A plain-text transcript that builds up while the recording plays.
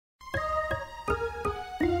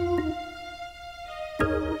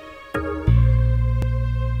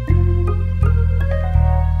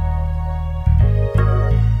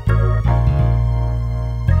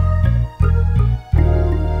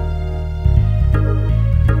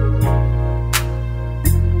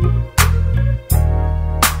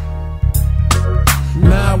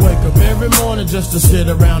just to sit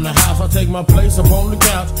around the house. I take my place up on the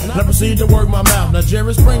couch and I proceed to work my mouth. Now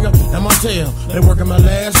Jerry Springer and Montel, they working my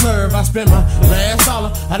last nerve. I spent my last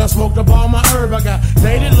dollar, I done smoked up all my herb. I got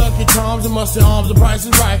dated Lucky Charms and Mustard Arms, the price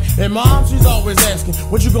is right. And mom, she's always asking,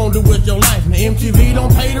 what you gonna do with your life? Now MTV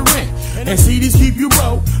don't pay the rent, and CDs keep you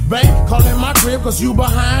broke. Bank calling my crib cause you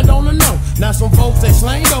behind on the note. Now some folks, they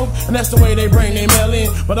slang dope, and that's the way they bring their mail in.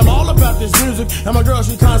 But I'm all about this music, and my girl,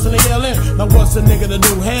 she constantly yelling. Now what's a nigga to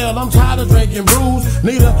do? Hell, I'm tired of drinking brews.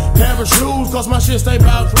 Need a pair of shoes, cause my shit stay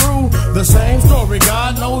bout through. The same story,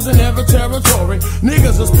 God knows in every territory.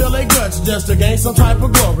 Niggas will spill their guts just to gain some type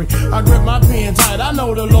of glory. I grip my pen tight, I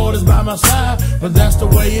know the Lord is by my side. But that's the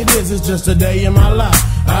way it is, it's just a day in my life.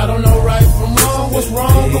 I don't know right from wrong, what's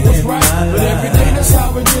wrong or what's right. But every day that's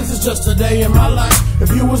how it is, it's just a day in my life. If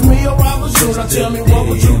you was me or I was you, now tell me what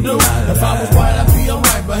would you do? If I was white, I'd be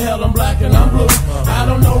alright, but hell, I'm black and I'm blue. I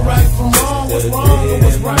don't know right from wrong, what's wrong or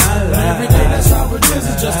what's right. But every day that's how it is,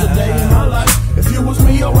 it's just a day in my life. If you was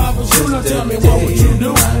me or I was you, now tell me what would you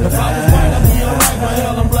do? If I was white, I'd be alright, but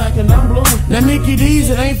hell, I'm black and I'm blue. Now Mickey D's,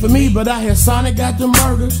 it ain't for me, but I hear Sonic got them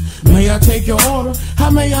burgers. May I take your order? How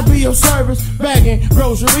may I be your service? Bagging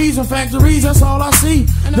groceries and factories, that's all I see.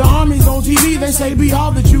 The army's on TV, they say be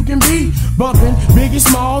all that you can be. Bumping Biggie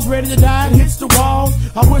Smalls, ready to die, it hits the walls.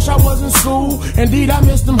 I wish I was in school, indeed I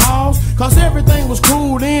missed them halls. Cause everything was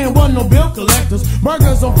cool then, wasn't no bill collectors.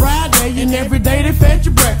 Burgers on Friday and every day they fed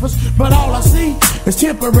you breakfast. But all I see is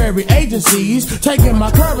temporary agencies taking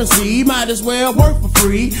my currency, might as well work for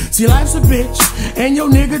free. See, life's a bitch, and your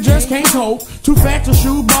nigga just can't cope. Too fat to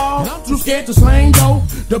shoot ball, too scared to slang dope.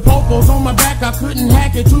 The popo's on my back, I couldn't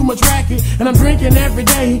hack it, too much racket. And I'm drinking every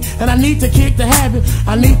day, and I need to kick the habit.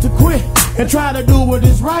 I need to quit and try to do what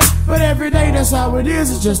is right. But every day that's how it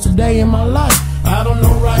is, it's just a day in my life. I don't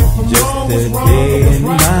know right from wrong, what's wrong or what's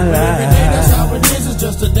right. But every day that's how it is, it's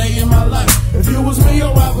just a day in my life. If you was me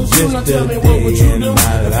or I was you, now tell me what would you do?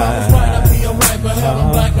 If I was white, I'd be alright, but hell,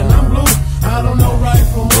 I'm black and I'm blue. I don't know right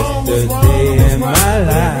from wrong, what's wrong or what's right.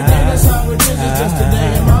 But every day that's how it is, it's just a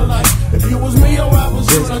day in my life. If you was me or I was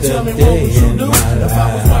you, now tell me what would you do? If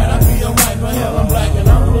I was white, I'd be alright, but hell, I'm black and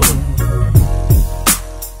I'm blue.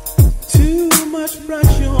 Too much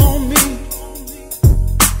pressure on me,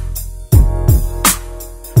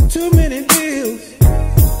 too many bills.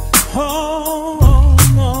 Oh,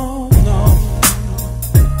 no, no.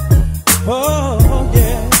 Oh,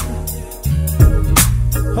 yeah.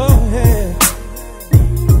 Oh, yeah.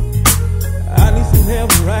 I need some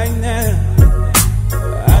help right now.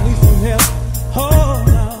 I need some help. Oh,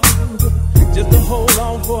 no. Just to hold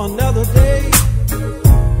on for another day.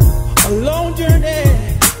 A long journey.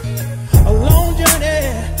 A long journey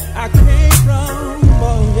I came from.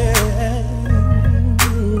 Oh, yeah.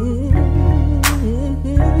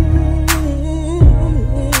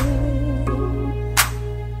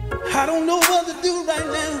 I don't know what to do right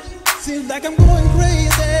now. Seems like I'm going crazy.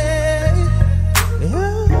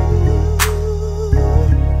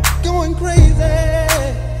 Going crazy.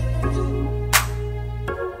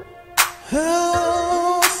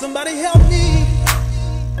 Oh, somebody help me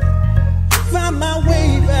find my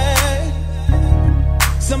way back.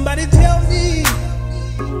 Somebody tell me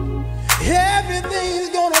everything's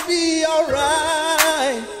gonna be alright.